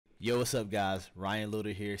Yo, what's up, guys? Ryan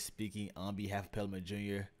Luter here, speaking on behalf of Pelham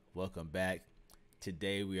Jr. Welcome back.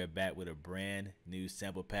 Today we are back with a brand new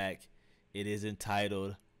sample pack. It is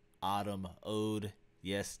entitled Autumn Ode.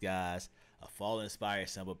 Yes, guys, a fall-inspired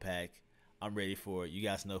sample pack. I'm ready for it. You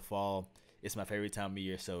guys know fall. It's my favorite time of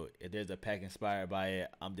year, so if there's a pack inspired by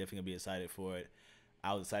it, I'm definitely going to be excited for it.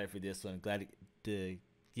 I was excited for this one. Glad to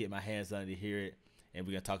get my hands on it to hear it, and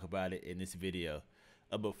we're going to talk about it in this video.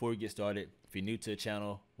 Before we get started, if you're new to the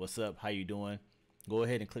channel, what's up? How you doing? Go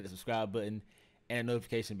ahead and click the subscribe button and the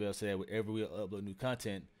notification bell so that whenever we upload new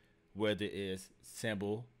content, whether it's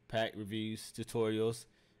sample pack reviews, tutorials,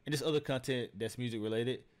 and just other content that's music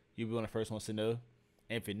related, you'll be one of the first ones to know.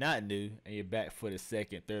 And if you're not new and you're back for the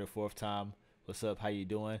second, third, or fourth time, what's up? How you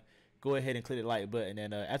doing? Go ahead and click the like button,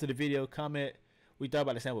 and after the video, comment what you thought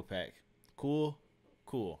about the sample pack. Cool?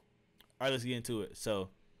 Cool. All right, let's get into it. So,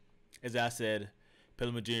 as I said,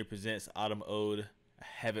 Pelham Jr. presents Autumn Ode. I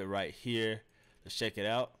have it right here. Let's check it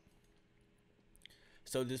out.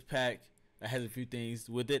 So this pack has a few things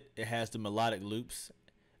with it. It has the melodic loops,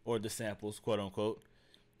 or the samples, quote unquote.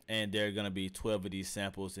 And there are going to be 12 of these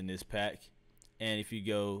samples in this pack. And if you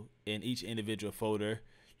go in each individual folder,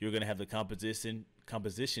 you're going to have the composition,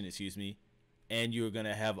 and you're going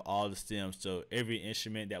to have all the stems. So every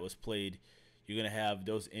instrument that was played, you're going to have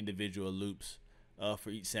those individual loops for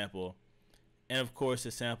each sample. And of course,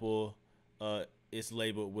 the sample is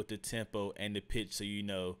labeled with the tempo and the pitch, so you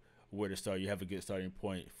know where to start. You have a good starting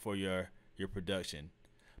point for your production.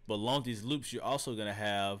 But along with these loops, you're also going to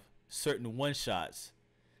have certain one-shots.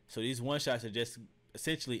 So these one-shots are just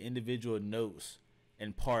essentially individual notes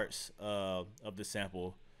and parts of the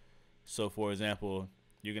sample. So for example,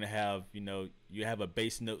 you're going to have, you have a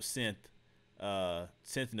bass note synth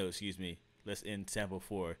note, Let's in sample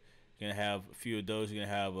 4. You're going to have a few of those. You're going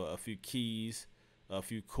to have a few keys, a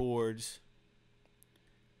few chords,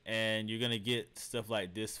 and you're going to get stuff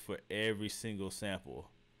like this for every single sample.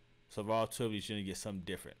 So for all 12 of these, you're going to get something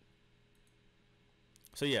different.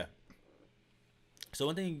 So yeah. So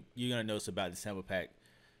one thing you're going to notice about the sample pack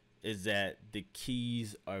is that the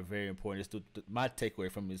keys are very important. My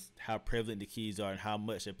takeaway from is how prevalent the keys are and how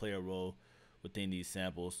much they play a role within these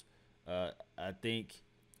samples. I think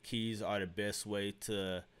keys are the best way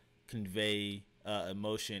to convey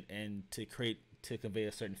emotion and to convey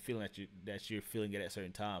a certain feeling that you're feeling at a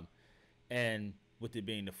certain time. And with it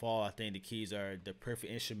being the fall, I think the keys are the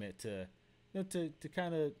perfect instrument to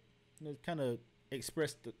kind of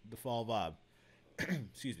express the fall vibe.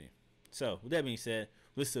 Excuse me. So with that being said,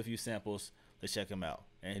 listen to a few samples. Let's check them out.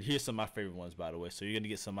 And here's some of my favorite ones, by the way. So you're gonna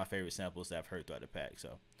get some of my favorite samples that I've heard throughout the pack.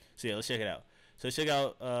 So yeah, let's check it out. So check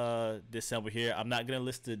out this sample here. I'm not gonna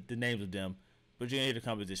list the names of them, but you're gonna hear the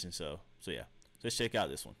composition. So yeah, let's check out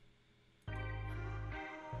this one.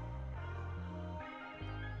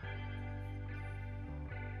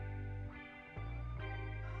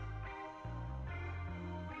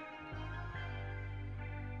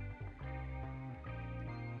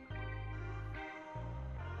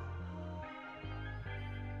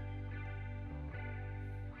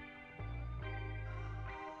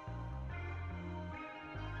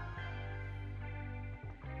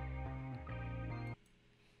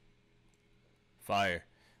 Fire.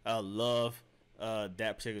 I love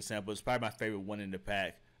that particular sample. It's probably my favorite one in the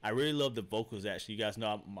pack. I really love the vocals, actually. You guys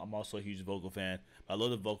know I'm also a huge vocal fan. I love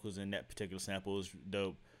the vocals in that particular sample. It's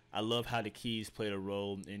dope. I love how the keys played a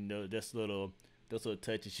role in those little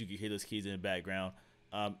touches. You can hear those keys in the background.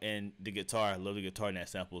 And the guitar, I love the guitar in that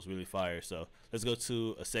sample. It's really fire. So let's go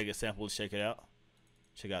to a second sample to check it out.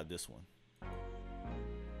 Check out this one.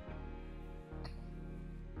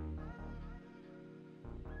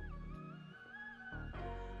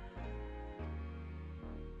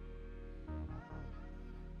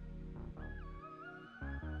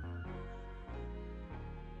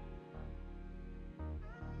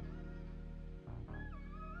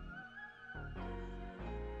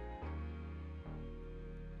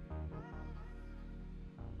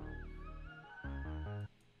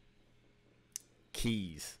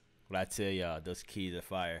 Keys. What I tell y'all, those keys are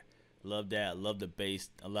fire. Love that. Love the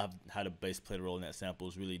bass. I love how the bass played a role in that sample.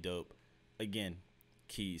 It's really dope. Again,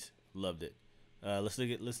 keys. Loved it.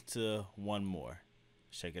 Listen to one more.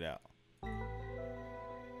 Check it out.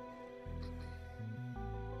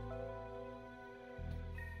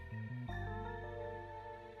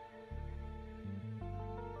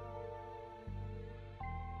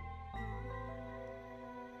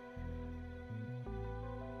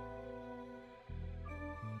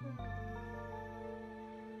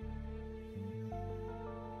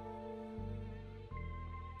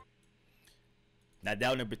 Now that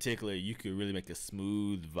one in particular, you could really make a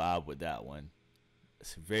smooth vibe with that one.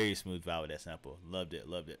 It's a very smooth vibe with that sample. Loved it,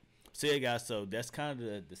 loved it. So yeah, guys. So that's kind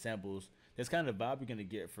of the samples. That's kind of the vibe you're gonna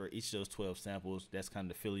get for each of those 12 samples. That's kind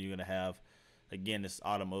of the feeling you're gonna have. Again, it's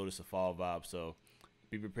Autumn Ode, it's a fall vibe. So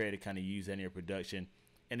be prepared to kind of use that in your production.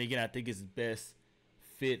 And again, I think it's best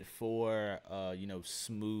fit for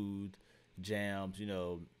smooth jams,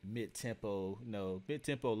 mid tempo, low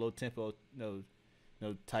tempo,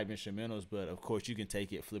 type instrumentals. But of course, you can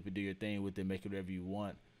take it, flip it, do your thing with it, make it whatever you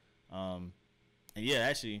want. And yeah,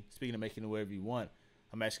 actually, speaking of making it whatever you want,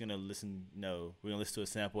 I'm actually gonna listen. We're gonna listen to a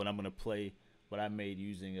sample, and I'm gonna play what I made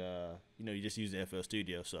using, you just use the FL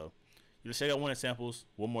Studio. So you just check out one of the samples,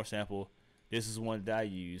 one more sample. This is one that I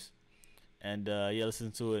use, and yeah,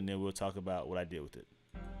 listen to it, and then we'll talk about what I did with it.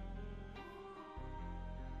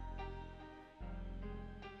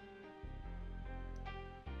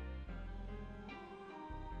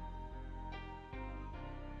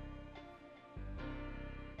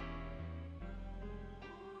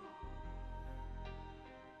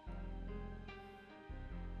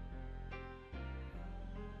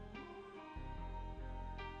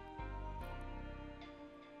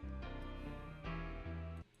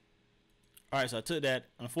 All right, so I took that.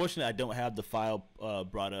 Unfortunately, I don't have the file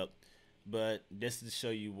brought up, but just to show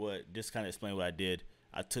you just kind of explain what I did.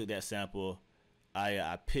 I took that sample,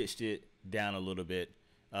 I pitched it down a little bit.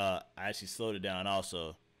 I actually slowed it down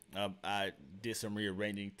also. I did some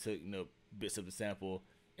rearranging, took bits of the sample,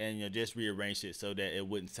 and just rearranged it so that it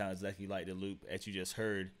wouldn't sound exactly like the loop as you just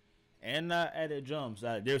heard. And I added drums.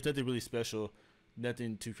 There's nothing really special,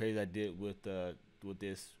 nothing too crazy I did with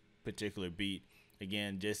this particular beat.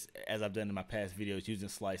 Again, just as I've done in my past videos, using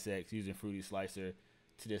Slice X, using Fruity Slicer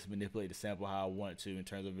to just manipulate the sample how I want to in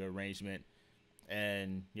terms of the arrangement,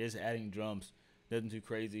 and just adding drums. Nothing too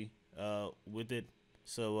crazy with it.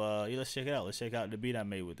 So yeah, let's check it out. Let's check out the beat I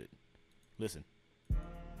made with it. Listen.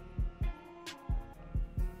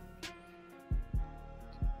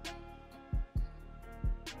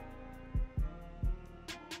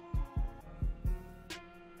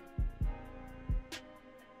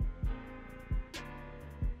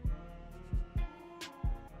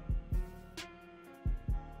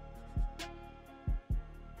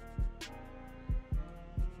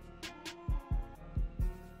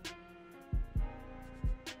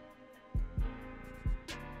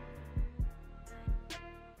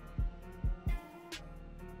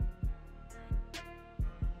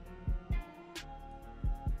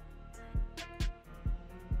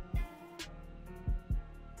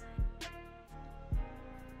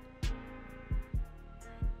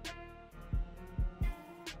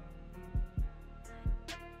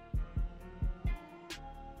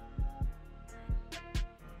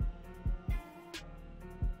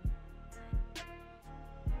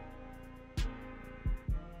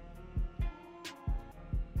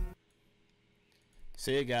 So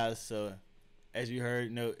yeah, guys. So as you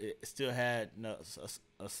heard, it still had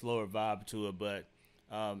a slower vibe to it, but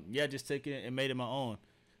yeah, just taking it and made it my own.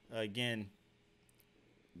 Again,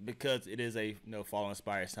 because it is a fall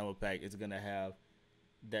inspired sample pack, it's gonna have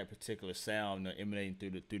that particular sound emanating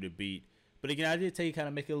through the beat. But again, I did take kind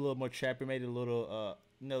of make it a little more trappy, made it a little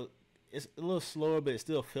it's a little slower, but it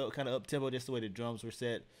still felt kind of up tempo, just the way the drums were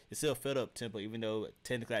set. It still felt up tempo, even though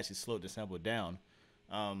technically I actually slowed the sample down.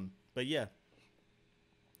 But yeah,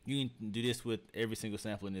 you can do this with every single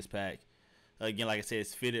sample in this pack. Again, like I said,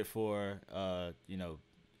 it's fitted for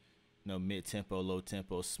mid tempo, low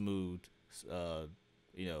tempo, smooth,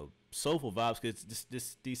 soulful vibes. Because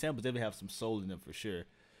these samples definitely have some soul in them for sure.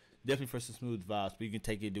 Definitely for some smooth vibes, but you can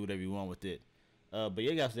take it and do whatever you want with it. But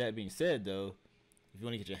yeah, guys, that being said, though, if you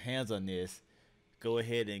want to get your hands on this, go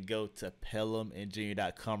ahead and go to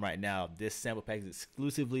pelhamandjunior.com right now. This sample pack is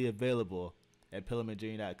exclusively available at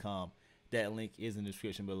pelhamandjunior.com. That link is in the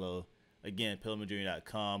description below. Again,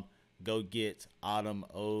 pelhamandjunior.com. Go get Autumn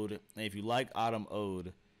Ode. And if you like Autumn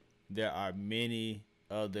Ode, there are many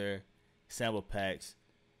other sample packs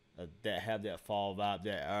that have that fall vibe,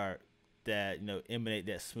 that emanate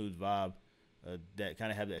that smooth vibe, that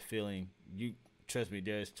kind of have that feeling. You trust me,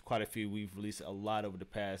 there's quite a few. We've released a lot over the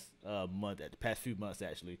past few months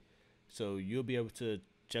actually. So you'll be able to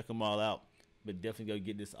check them all out. But definitely go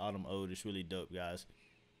get this Autumn Ode. It's really dope, guys.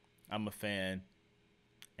 I'm a fan,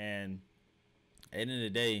 and at the end of the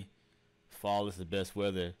day, fall is the best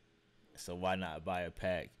weather, so why not buy a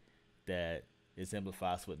pack that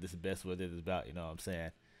exemplifies what this best weather is about, you know what I'm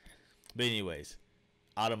saying? But anyways,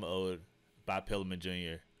 Autumn Ode by Pelham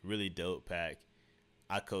Jr., really dope pack.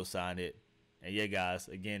 I co-signed it, and yeah, guys,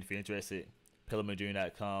 again, if you're interested,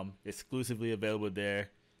 pelhamandjr.com, exclusively available there,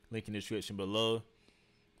 link in the description below.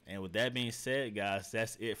 And with that being said, guys,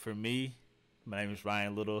 that's it for me. My name is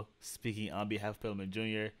Ryan Little, speaking on behalf of Pellman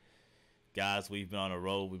Jr. Guys, we've been on a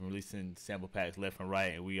roll. We've been releasing sample packs left and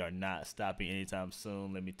right, and we are not stopping anytime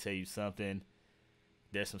soon. Let me tell you something.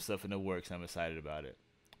 There's some stuff in the works. I'm excited about it.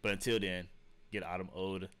 But until then, get Autumn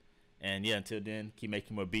Ode. And yeah, until then, keep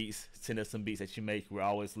making more beats. Send us some beats that you make. We're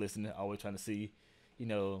always listening, always trying to see,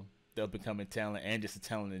 the up and coming talent and just the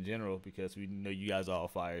talent in general, because we know you guys are all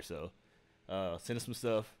fire. So send us some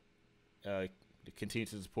stuff. Continue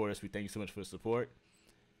to support us. We thank you so much for the support.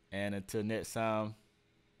 And until next time,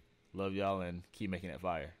 love y'all and keep making that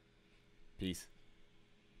fire. Peace.